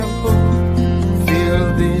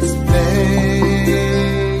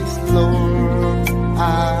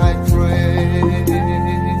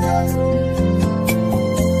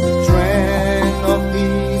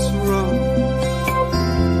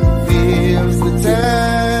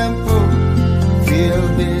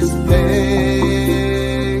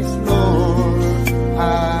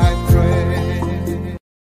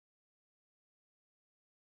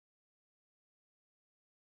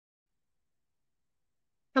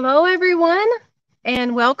Hello, everyone,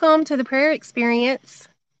 and welcome to the prayer experience.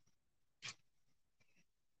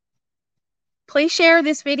 Please share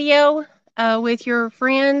this video with your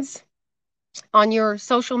friends on your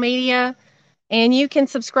social media, and you can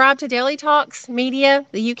subscribe to Daily Talks Media,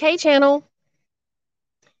 the UK channel.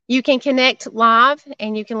 You can connect live,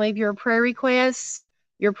 and you can leave your prayer requests,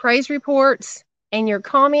 your praise reports, and your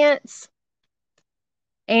comments.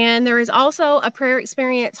 And there is also a prayer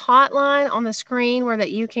experience hotline on the screen where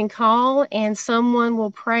that you can call, and someone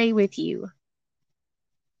will pray with you.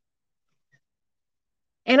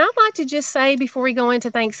 And I'd like to just say before we go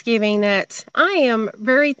into Thanksgiving that I am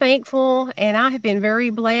very thankful and I have been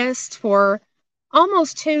very blessed for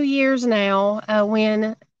almost 2 years now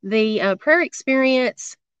when the prayer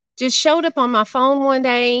experience just showed up on my phone one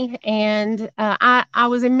day, and I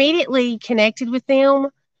was immediately connected with them.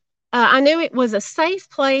 I knew it was a safe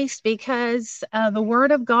place because the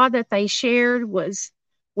word of God that they shared was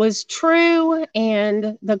true,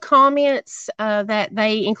 and the comments that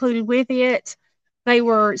they included with it, they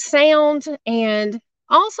were sound. And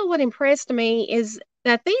also what impressed me is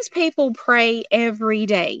that these people pray every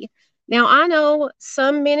day. Now, I know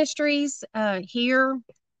some ministries here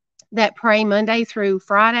that pray Monday through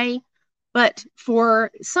Friday, but for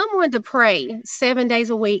someone to pray 7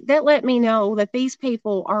 days a week, that let me know that these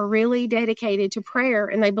people are really dedicated to prayer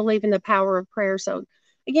and they believe in the power of prayer. So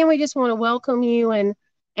again, we just want to welcome you and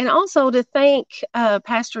also to thank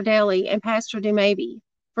Pastor Daly and Pastor DeMaby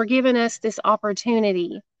for giving us this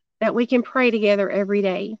opportunity that we can pray together every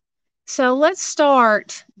day. So let's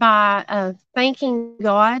start by thanking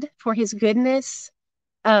God for his goodness.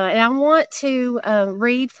 And I want to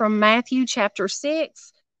read from Matthew chapter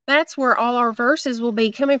 6. That's where all our verses will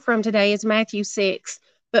be coming from today, is Matthew 6.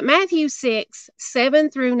 But Matthew 6, 7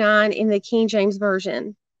 through 9 in the King James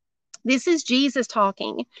Version. This is Jesus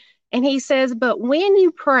talking. And he says, "But when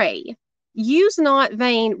you pray, use not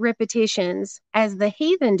vain repetitions as the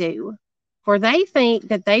heathen do, for they think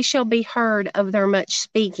that they shall be heard of their much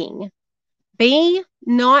speaking. Be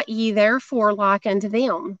not ye therefore like unto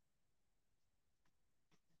them."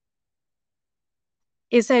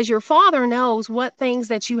 It says, "Your Father knows what things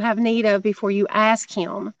that you have need of before you ask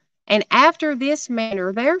him. And after this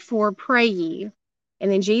manner, therefore, pray ye."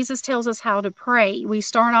 And then Jesus tells us how to pray. We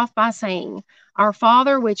start off by saying, "Our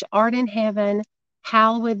Father, which art in heaven,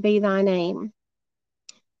 hallowed be thy name."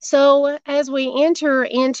 So as we enter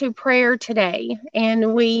into prayer today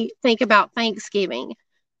and we think about Thanksgiving,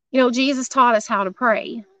 Jesus taught us how to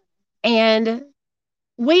pray. And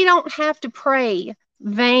we don't have to pray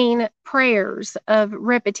vain prayers of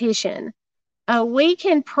repetition. We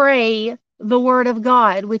can pray the word of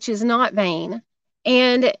God, which is not vain.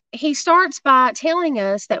 And he starts by telling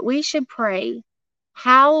us that we should pray,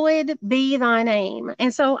 "Hallowed be thy name."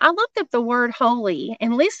 And so I looked up the word holy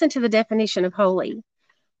and listened to the definition of holy.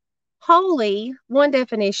 Holy, one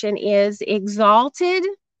definition, is exalted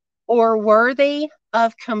or worthy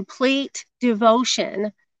of complete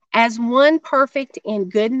devotion as one perfect in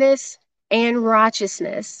goodness and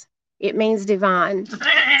righteousness. It means divine.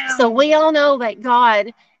 So we all know that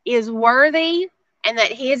God is worthy and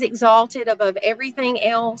that he is exalted above everything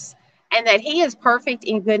else and that he is perfect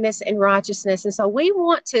in goodness and righteousness. And so we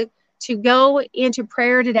want to go into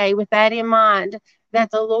prayer today with that in mind, that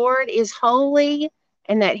the Lord is holy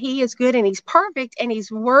and that he is good and he's perfect and he's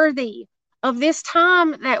worthy of this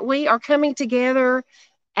time that we are coming together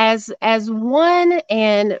as one,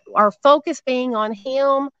 and our focus being on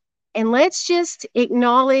him. And let's just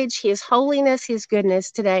acknowledge his holiness, his goodness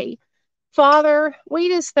today. Father, we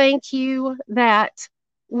just thank you that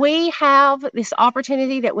we have this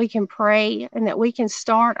opportunity that we can pray and that we can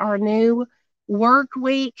start our new work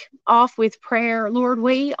week off with prayer. Lord,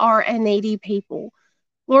 we are a needy people.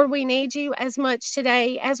 Lord, we need you as much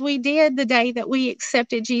today as we did the day that we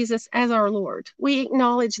accepted Jesus as our Lord. We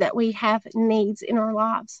acknowledge that we have needs in our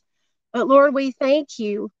lives. But Lord, we thank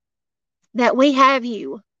you that we have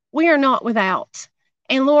you. We are not without.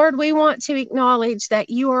 And Lord, we want to acknowledge that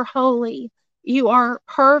you are holy, you are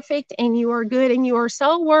perfect, and you are good, and you are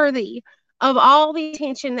so worthy of all the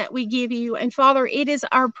attention that we give you. And Father, it is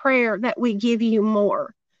our prayer that we give you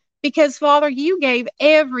more. Because, Father, you gave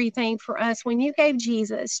everything for us. When you gave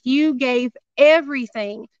Jesus, you gave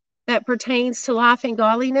everything that pertains to life and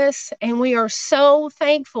godliness. And we are so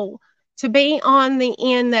thankful to be on the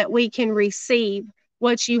end that we can receive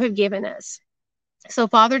what you have given us. So,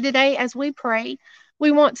 Father, today as we pray,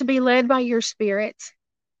 we want to be led by your Spirit.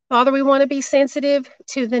 Father, we want to be sensitive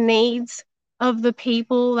to the needs of the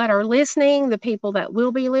people that are listening, the people that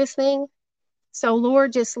will be listening. So,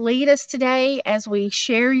 Lord, just lead us today as we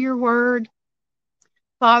share your word.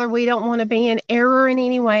 Father, we don't want to be in error in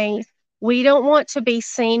any way. We don't want to be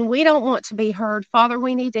seen. We don't want to be heard. Father,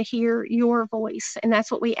 we need to hear your voice. And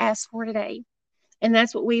that's what we ask for today. And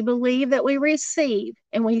that's what we believe that we receive.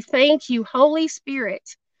 And we thank you, Holy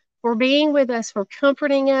Spirit, for being with us, for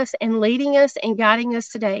comforting us and leading us and guiding us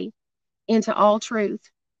today into all truth.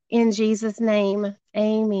 In Jesus' name,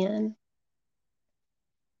 amen.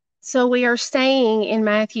 So we are staying in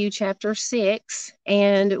Matthew chapter 6,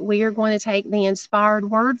 and we are going to take the inspired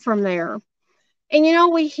word from there.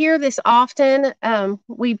 And we hear this often.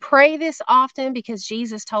 We pray this often because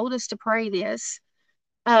Jesus told us to pray this.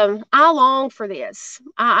 I long for this.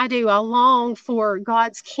 I do. I long for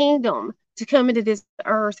God's kingdom to come into this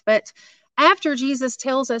earth. But after Jesus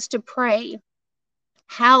tells us to pray,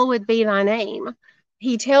 hallowed be thy name,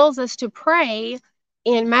 he tells us to pray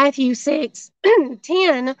in Matthew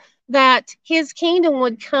 6:10 that his kingdom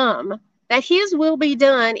would come, that his will be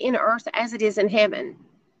done in earth as it is in heaven.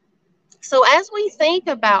 So as we think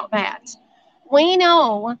about that, we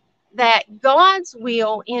know that God's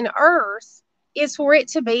will in earth is for it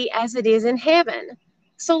to be as it is in heaven.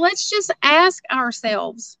 So let's just ask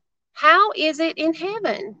ourselves, how is it in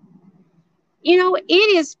heaven?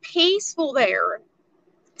 It is peaceful there.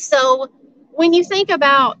 So when you think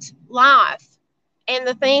about life and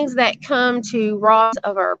the things that come to rob us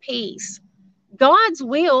of our peace, God's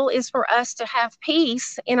will is for us to have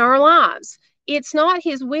peace in our lives. It's not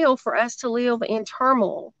his will for us to live in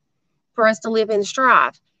turmoil, for us to live in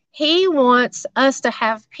strife. He wants us to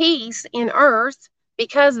have peace in earth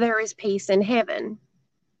because there is peace in heaven.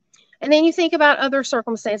 And then you think about other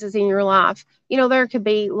circumstances in your life. There could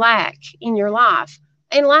be lack in your life,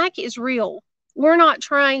 and lack is real. We're not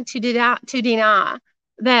trying to deny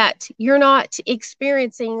that you're not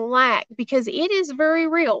experiencing lack, because it is very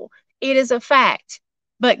real. It is a fact.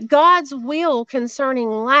 But God's will concerning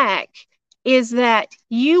lack is that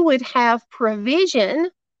you would have provision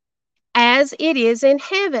as it is in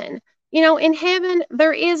heaven. In heaven,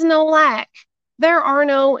 there is no lack. There are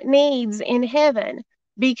no needs in heaven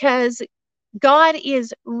because God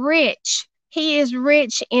is rich. He is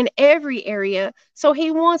rich in every area. So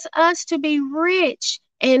he wants us to be rich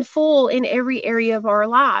and full in every area of our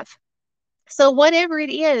life. So whatever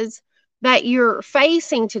it is that you're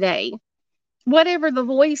facing today, whatever the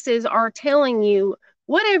voices are telling you,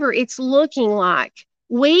 whatever it's looking like,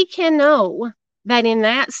 we can know that in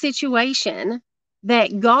that situation,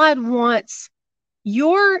 that God wants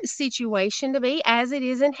your situation to be as it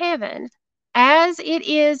is in heaven. As it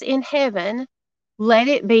is in heaven, let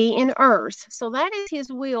it be in earth. So that is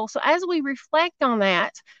his will. So as we reflect on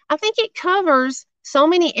that, I think it covers so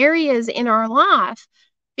many areas in our life,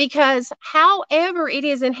 because however it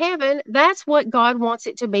is in heaven, that's what God wants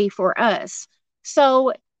it to be for us.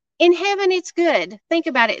 So in heaven, it's good. Think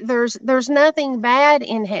about it. There's nothing bad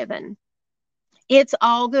in heaven. It's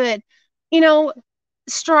all good.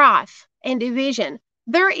 Strife and division.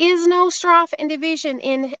 There is no strife and division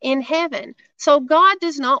in heaven. So God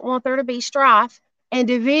does not want there to be strife and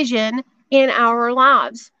division in our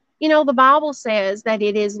lives. The Bible says that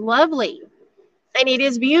it is lovely and it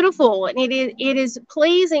is beautiful and it is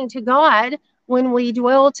pleasing to God when we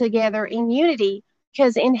dwell together in unity,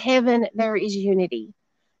 because in heaven there is unity.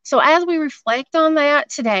 So as we reflect on that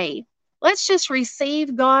today, let's just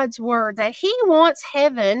receive God's word that he wants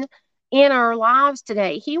heaven in our lives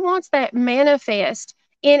today. He wants that manifest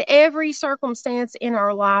in every circumstance in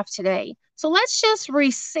our life today. So let's just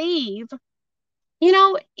receive.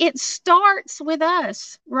 It starts with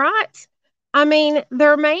us, right? I mean,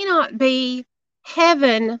 there may not be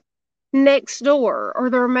heaven next door, or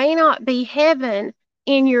there may not be heaven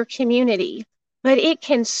in your community, but it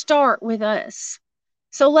can start with us.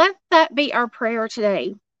 So let that be our prayer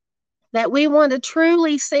today, that we want to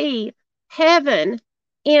truly see heaven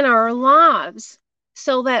in our lives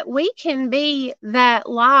so that we can be that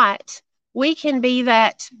light. We can be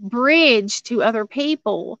that bridge to other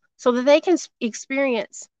people so that they can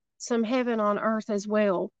experience some heaven on earth as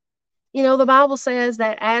well. The Bible says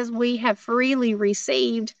that as we have freely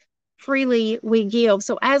received, freely we give.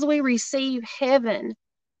 So as we receive heaven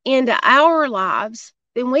into our lives,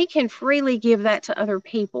 then we can freely give that to other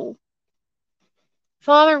people.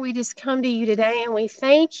 Father, we just come to you today and we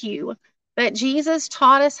thank you that Jesus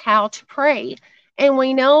taught us how to pray. And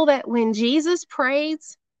we know that when Jesus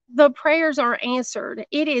prays, the prayers are answered.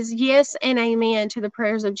 It is yes and amen to the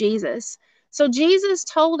prayers of Jesus. So Jesus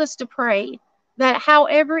told us to pray that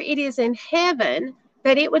however it is in heaven,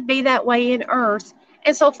 that it would be that way in earth.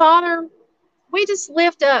 And so, Father, we just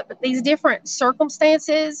lift up these different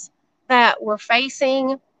circumstances that we're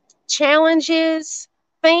facing, challenges,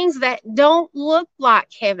 things that don't look like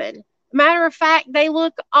heaven. Matter of fact, they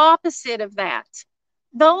look opposite of that.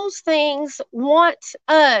 Those things want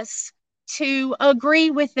us to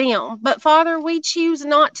agree with them. But Father, we choose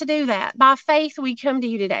not to do that. By faith, we come to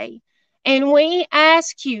you today and we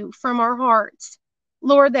ask you from our hearts,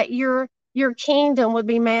 Lord, that your kingdom would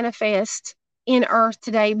be manifest in earth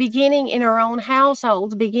today, beginning in our own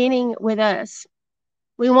households, beginning with us.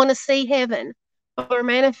 We want to see heaven, Father,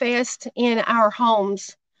 manifest in our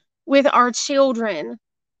homes, with our children,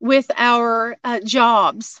 with our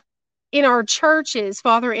jobs, in our churches,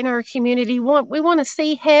 Father, in our community. We want to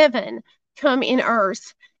see heaven come in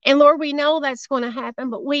earth. And Lord, we know that's going to happen,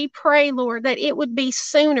 but we pray, Lord, that it would be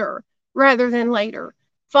sooner rather than later.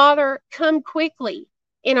 Father, come quickly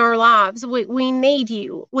in our lives. We need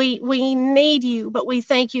you. We need you, but we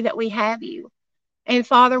thank you that we have you. And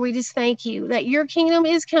Father, we just thank you that your kingdom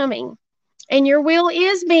is coming and your will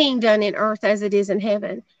is being done in earth as it is in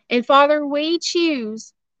heaven. And Father, we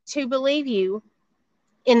choose to believe you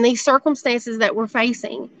in these circumstances that we're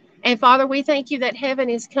facing. And Father, we thank you that heaven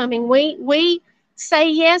is coming. We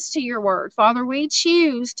say yes to your word. Father, we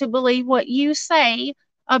choose to believe what you say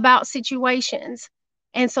about situations.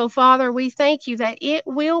 And so, Father, we thank you that it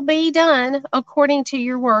will be done according to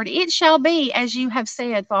your word. It shall be as you have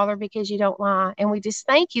said, Father, because you don't lie. And we just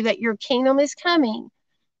thank you that your kingdom is coming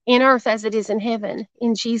in earth as it is in heaven.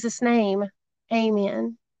 In Jesus' name,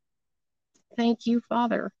 amen. Thank you,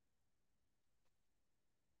 Father.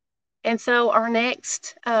 And so our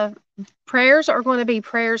next prayers are going to be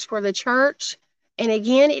prayers for the church. And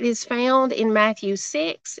again, it is found in Matthew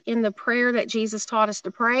 6 in the prayer that Jesus taught us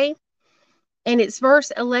to pray. And it's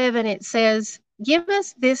verse 11. It says, "Give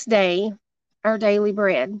us this day our daily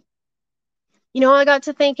bread." You know, I got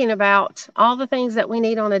to thinking about all the things that we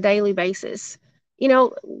need on a daily basis. You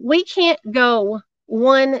know, we can't go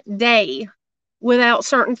one day without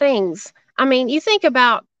certain things. I mean, you think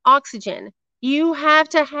about oxygen. You have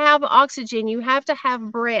to have oxygen. You have to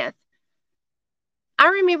have breath. I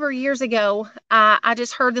remember years ago, I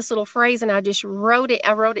just heard this little phrase and I just wrote it.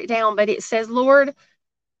 I wrote it down, but it says, Lord,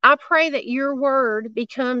 I pray that your word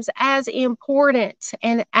becomes as important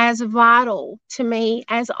and as vital to me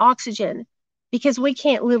as oxygen because we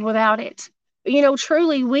can't live without it. You know,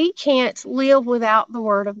 truly, we can't live without the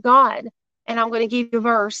word of God. And I'm going to give you a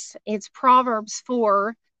verse. It's Proverbs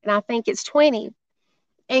 4, and I think it's 20.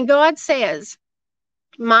 And God says,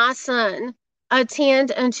 "My son,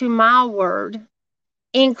 attend unto my word,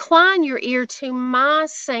 incline your ear to my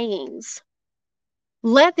sayings.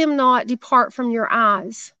 Let them not depart from your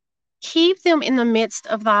eyes. Keep them in the midst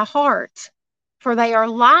of thy heart, for they are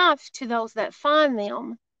life to those that find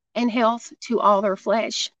them, and health to all their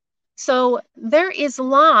flesh." So there is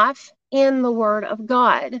life in the word of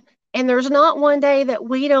God. And there's not one day that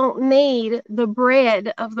we don't need the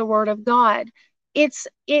bread of the word of God. It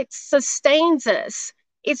sustains us.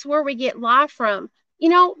 It's where we get life from. You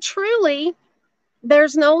know, truly,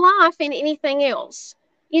 there's no life in anything else.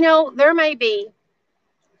 You know, there may be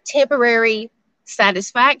temporary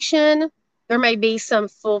satisfaction. There may be some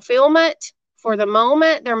fulfillment for the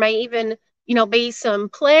moment. There may even, you know, be some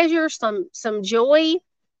pleasure, some joy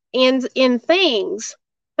in things,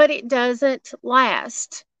 but it doesn't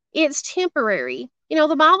last. It's temporary. You know,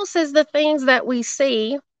 the Bible says the things that we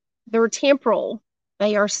see, they're temporal.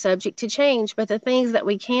 They are subject to change, but the things that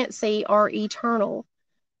we can't see are eternal.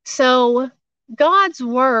 So God's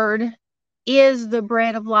word is the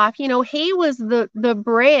bread of life. You know, he was the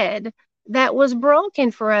bread that was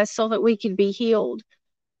broken for us so that we could be healed.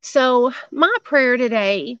 So my prayer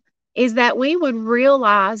today is that we would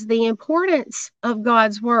realize the importance of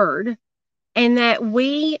God's word and that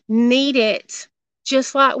we need it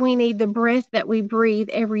just like we need the breath that we breathe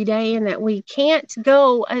every day and that we can't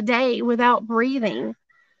go a day without breathing.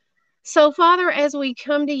 So Father, as we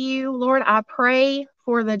come to you, Lord, I pray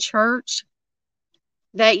for the church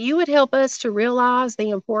that you would help us to realize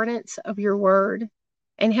the importance of your word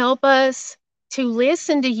and help us to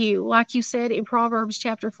listen to you, like you said in Proverbs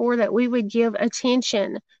chapter 4, that we would give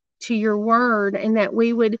attention to your word and that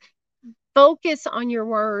we would focus on your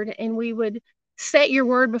word and we would set your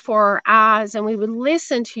word before our eyes and we would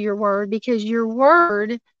listen to your word because your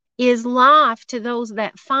word is life to those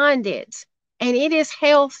that find it and it is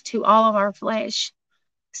health to all of our flesh.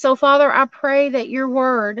 So, Father, I pray that your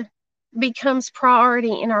word becomes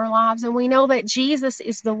priority in our lives. And we know that Jesus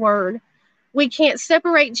is the word. We can't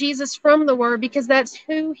separate Jesus from the word because that's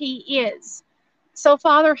who he is. So,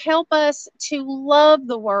 Father, help us to love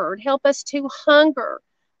the word. Help us to hunger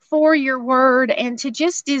for your word and to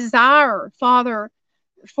just desire, Father,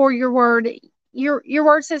 for your word. Your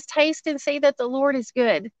word says, taste and see that the Lord is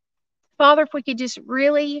good. Father, if we could just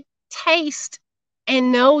really taste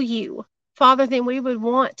and know you, Father, then we would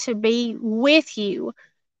want to be with you.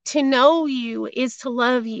 To know you is to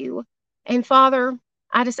love you. And Father,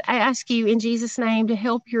 I ask you in Jesus' name to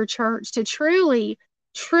help your church to truly,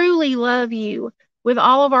 truly love you with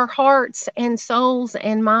all of our hearts and souls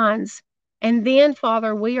and minds. And then,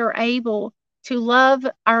 Father, we are able to love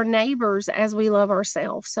our neighbors as we love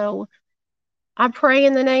ourselves. So I pray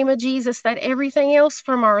in the name of Jesus that everything else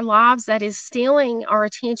from our lives that is stealing our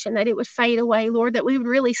attention, that it would fade away, Lord, that we would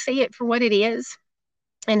really see it for what it is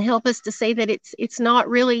and help us to see that it's not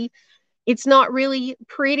really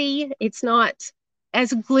pretty. It's not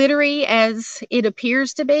as glittery as it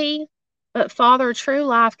appears to be. But Father, true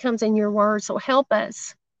life comes in your word. So help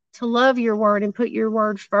us to love your word and put your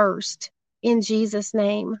word first. In Jesus'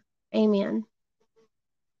 name, amen.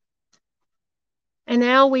 And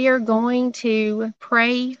now we are going to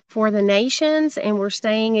pray for the nations, and we're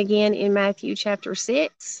staying again in Matthew chapter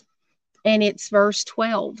 6, and it's verse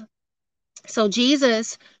 12. So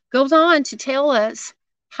Jesus goes on to tell us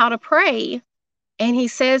how to pray, and he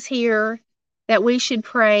says here that we should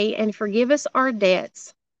pray and forgive us our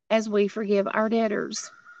debts as we forgive our debtors.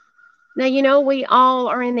 Now, you know, we all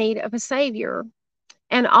are in need of a Savior,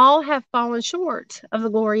 and all have fallen short of the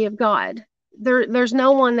glory of God. There's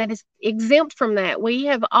no one that is exempt from that. We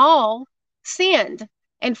have all sinned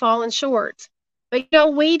and fallen short. But you know,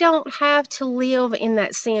 we don't have to live in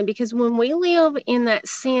that sin, because when we live in that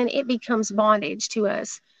sin, it becomes bondage to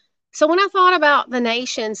us. So when I thought about the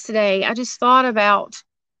nations today, I just thought about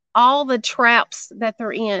all the traps that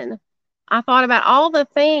they're in. I thought about all the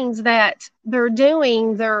things that they're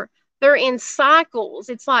doing. They're in cycles.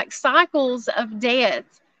 It's like cycles of death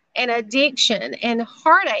and addiction and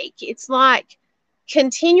heartache. It's like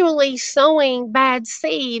continually sowing bad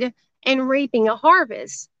seed and reaping a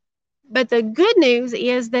harvest. But the good news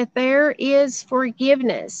is that there is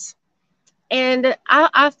forgiveness. And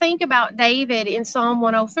I think about David in Psalm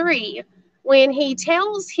 103 when he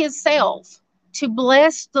tells himself to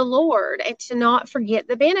bless the Lord and to not forget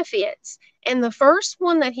the benefits. And the first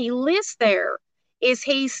one that he lists there is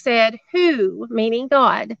he said, who, meaning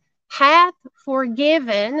God, hath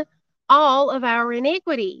forgiven all of our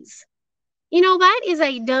iniquities. You know, that is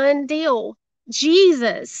a done deal.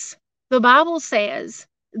 Jesus, the Bible says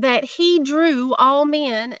that he drew all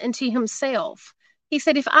men unto himself. He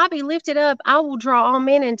said, if I be lifted up, I will draw all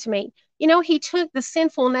men into me. You know, he took the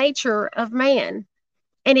sinful nature of man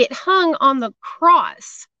and it hung on the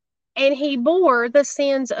cross, and he bore the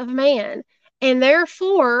sins of man. And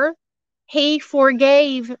therefore, he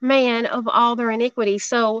forgave man of all their iniquities.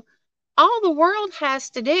 So all the world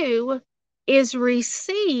has to do is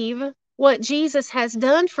receive what Jesus has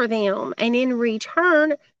done for them, and in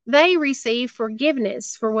return, they receive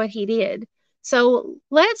forgiveness for what he did. So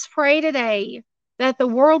let's pray today that the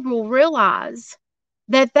world will realize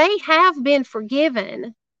that they have been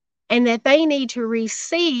forgiven and that they need to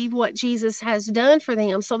receive what Jesus has done for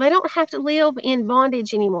them, so they don't have to live in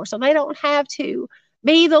bondage anymore, so they don't have to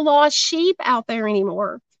be the lost sheep out there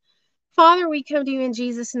anymore. Father, we come to you in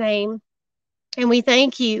Jesus' name. And we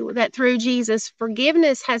thank you that through Jesus,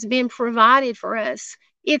 forgiveness has been provided for us.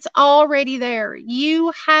 It's already there.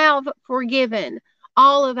 You have forgiven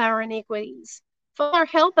all of our iniquities. Father,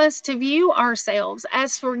 help us to view ourselves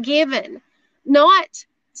as forgiven, not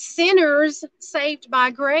sinners saved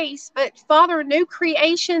by grace, but Father, new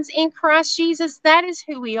creations in Christ Jesus. That is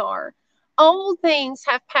who we are. Old things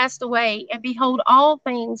have passed away, and behold, all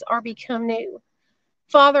things are become new.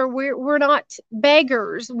 Father, we're not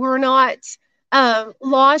beggars. We're not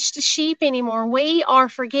lost sheep anymore. We are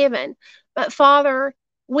forgiven. But Father,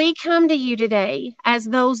 we come to you today as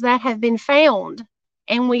those that have been found,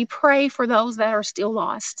 and we pray for those that are still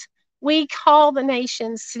lost. We call the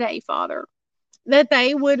nations today, Father, that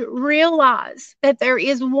they would realize that there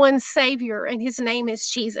is one Savior, and his name is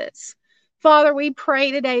Jesus. Father, we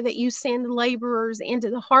pray today that you send laborers into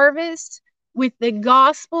the harvest with the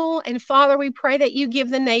gospel. And Father, we pray that you give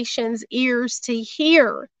the nations ears to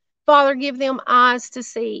hear. Father, give them eyes to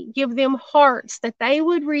see. Give them hearts that they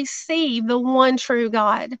would receive the one true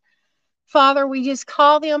God. Father, we just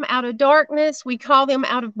call them out of darkness. We call them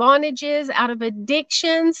out of bondages, out of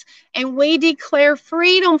addictions, and we declare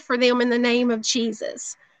freedom for them in the name of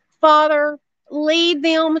Jesus. Father, lead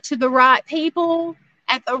them to the right people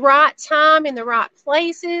at the right time in the right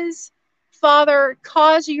places. Father,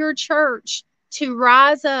 cause your church to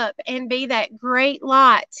rise up and be that great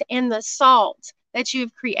light and the salt that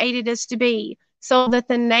you've created us to be, so that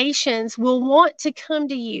the nations will want to come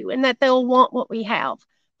to you and that they'll want what we have.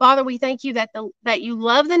 Father, we thank you that you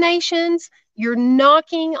love the nations. You're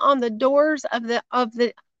knocking on the doors of the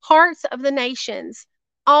hearts of the nations.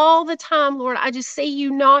 all the time, Lord. I just see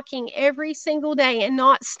you knocking every single day and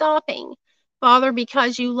not stopping, Father,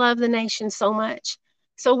 because you love the nation so much.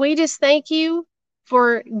 So we just thank you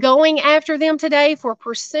for going after them today, for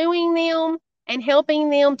pursuing them and helping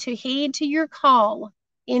them to heed to your call.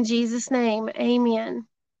 In Jesus' name, amen.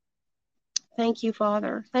 Thank you,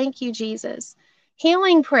 Father. Thank you, Jesus.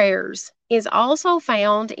 Healing prayers is also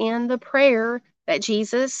found in the prayer that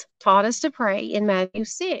Jesus taught us to pray in Matthew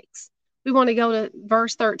 6. We want to go to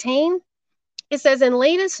verse 13. It says, "And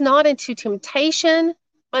lead us not into temptation,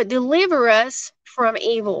 but deliver us from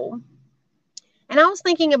evil." And I was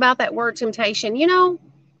thinking about that word temptation. You know,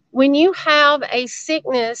 when you have a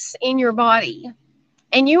sickness in your body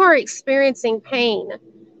and you are experiencing pain,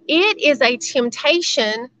 it is a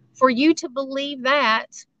temptation for you to believe that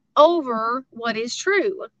over what is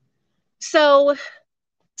true. So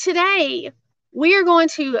today, we are going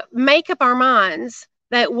to make up our minds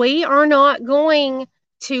that we are not going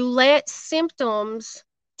to let symptoms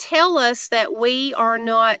tell us that we are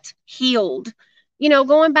not healed. You know,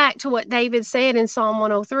 going back to what David said in Psalm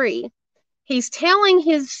 103, he's telling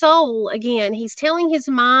his soul again, he's telling his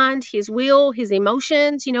mind, his will, his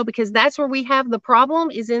emotions, you know, because that's where we have the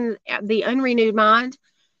problem is in the unrenewed mind.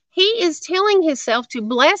 He is telling himself to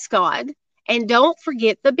bless God and don't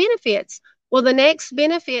forget the benefits. Well, the next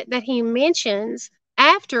benefit that he mentions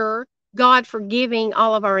after God forgiving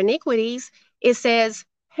all of our iniquities, it says,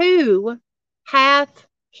 "Who hath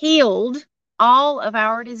healed all of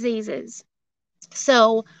our diseases."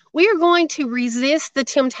 So we are going to resist the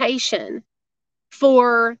temptation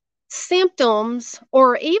for symptoms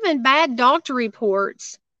or even bad doctor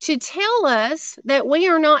reports to tell us that we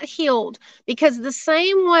are not healed, because the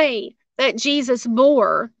same way that Jesus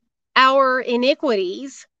bore our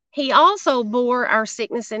iniquities, he also bore our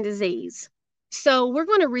sickness and disease. So we're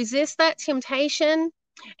going to resist that temptation.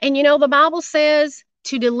 And you know, the Bible says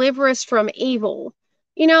to deliver us from evil.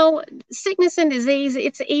 You know, sickness and disease,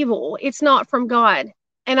 it's evil, it's not from God.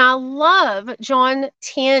 And I love John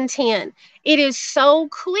 10:10. It is so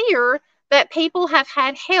clear that people have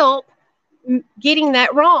had help getting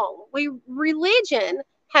that wrong. Religion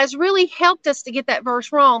has really helped us to get that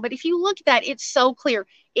verse wrong. But if you look at that, it's so clear.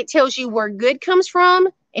 It tells you where good comes from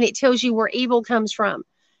and it tells you where evil comes from.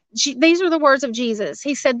 These are the words of Jesus.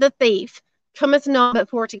 He said, "The thief cometh not but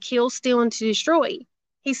for to kill, steal, and to destroy."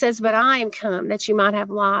 He says, "But I am come that you might have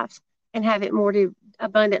life and have it more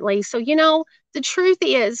abundantly." So, you know, the truth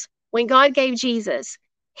is, when God gave Jesus,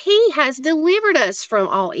 he has delivered us from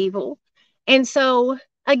all evil. And so,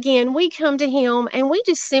 again, we come to him and we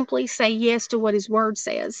just simply say yes to what his word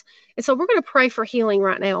says. And so, we're going to pray for healing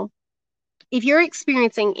right now. If you're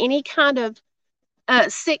experiencing any kind of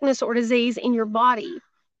sickness or disease in your body,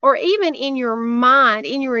 or even in your mind,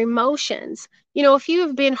 in your emotions, you know, if you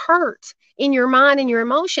have been hurt in your mind and your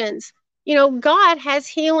emotions, you know, God has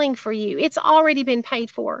healing for you. It's already been paid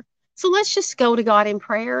for. So let's just go to God in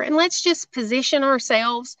prayer and let's just position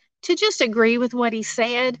ourselves to just agree with what he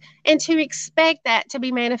said and to expect that to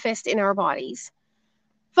be manifest in our bodies.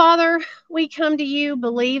 Father, we come to you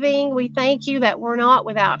believing. We thank you that we're not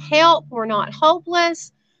without help. We're not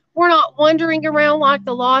hopeless. We're not wandering around like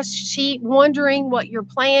the lost sheep, wondering what your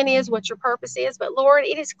plan is, what your purpose is. But Lord,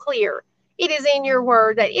 it is clear. It is in your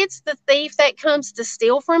word that it's the thief that comes to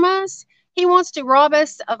steal from us. He wants to rob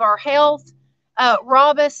us of our health,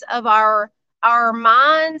 rob us of our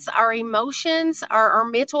minds, our emotions, our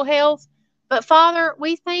mental health. But Father,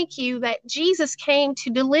 we thank you that Jesus came to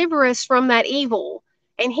deliver us from that evil.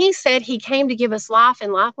 And he said he came to give us life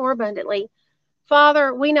and life more abundantly.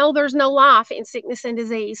 Father, we know there's no life in sickness and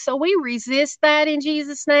disease. So we resist that in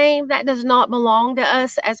Jesus' name. That does not belong to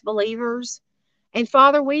us as believers. And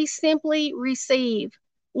Father, we simply receive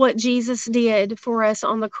what Jesus did for us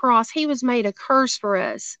on the cross. He was made a curse for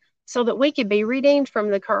us so that we could be redeemed from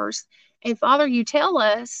the curse. And Father, you tell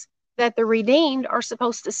us that the redeemed are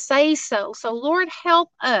supposed to say so. So, Lord, help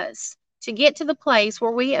us to get to the place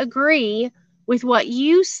where we agree with what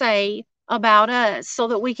you say about us so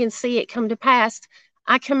that we can see it come to pass.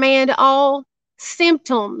 I command all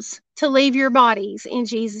symptoms to leave your bodies in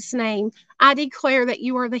Jesus' name. I declare that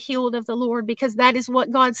you are the healed of the Lord, because that is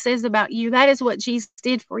what God says about you. That is what Jesus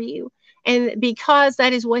did for you. And because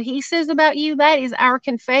that is what he says about you, that is our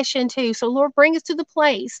confession too. So Lord, bring us to the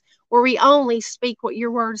place where we only speak what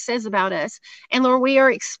your word says about us. And Lord, we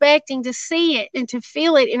are expecting to see it and to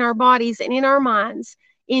feel it in our bodies and in our minds.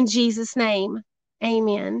 In Jesus' name,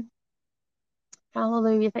 amen.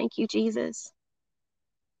 Hallelujah. Thank you, Jesus.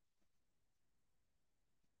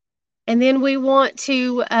 And then we want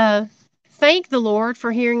to thank the Lord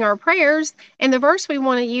for hearing our prayers. And the verse we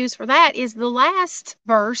want to use for that is the last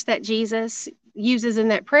verse that Jesus uses in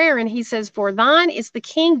that prayer. And he says, "For thine is the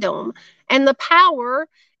kingdom and the power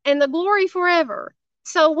and the glory forever."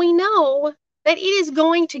 So we know that it is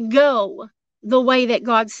going to go the way that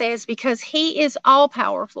God says, because he is all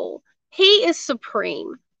powerful. He is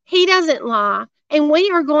supreme. He doesn't lie. And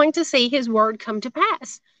we are going to see his word come to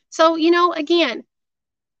pass. So, again,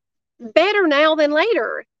 better now than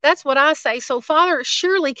later. That's what I say. So, Father,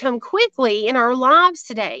 surely come quickly in our lives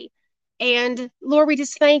today. And Lord, we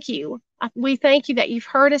just thank you. We thank you that you've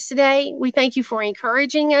heard us today. We thank you for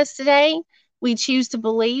encouraging us today. We choose to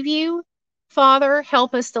believe you. Father,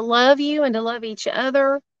 help us to love you and to love each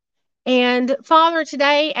other. And Father,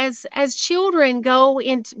 today, as children go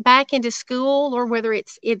back into school, or whether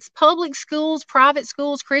it's public schools, private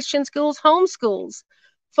schools, Christian schools, home schools,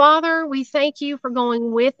 Father, we thank you for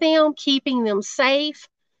going with them, keeping them safe.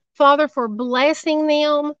 Father, for blessing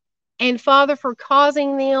them, and Father, for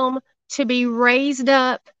causing them to be raised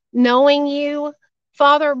up knowing you.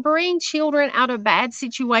 Father, bring children out of bad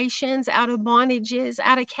situations, out of bondages,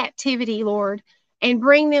 out of captivity, Lord, and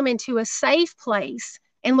bring them into a safe place.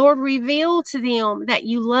 And Lord, reveal to them that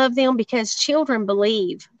you love them, because children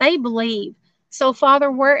believe. They believe. So,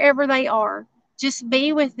 Father, wherever they are, just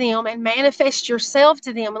be with them and manifest yourself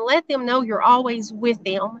to them, and let them know you're always with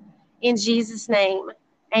them. In Jesus' name,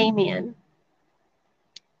 amen.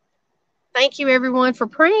 Thank you, everyone, for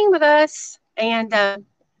praying with us. And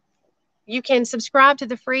you can subscribe to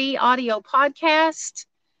the free audio podcast.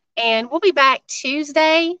 And we'll be back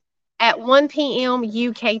Tuesday at 1 p.m.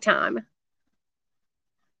 UK time.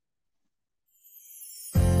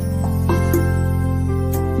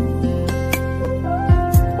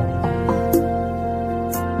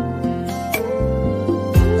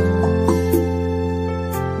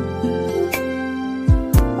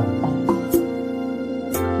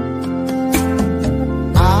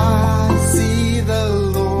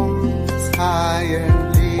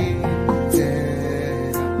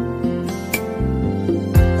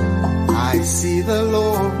 The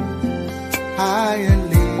Lord high and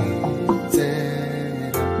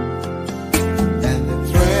lifted, and the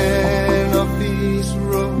train of his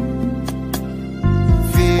robe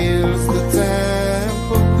fills the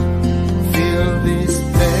temple. Fill this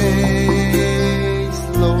place,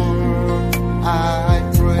 Lord, I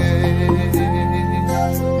pray.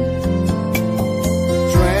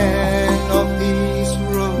 Train of his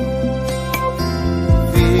robe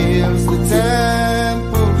fills the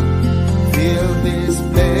temple. This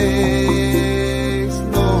place,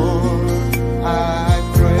 Lord, I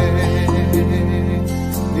pray.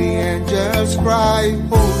 The angels cry,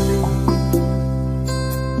 holy,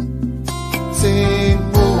 sing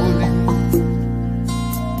holy.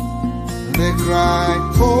 They cry,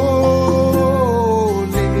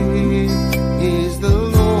 holy is the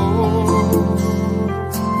Lord.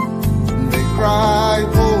 They cry,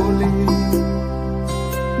 holy.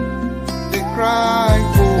 They cry,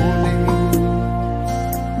 holy.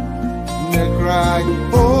 Cry,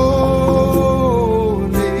 holy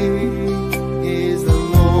is the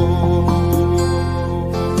Lord.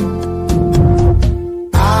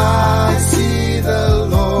 I see the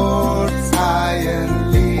Lord high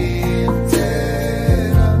and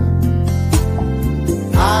lifted up.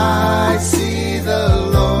 I see the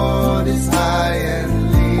Lord is high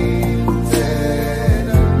and lifted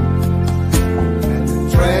up, and the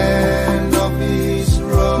train of his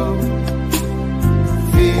robe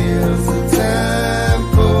fills the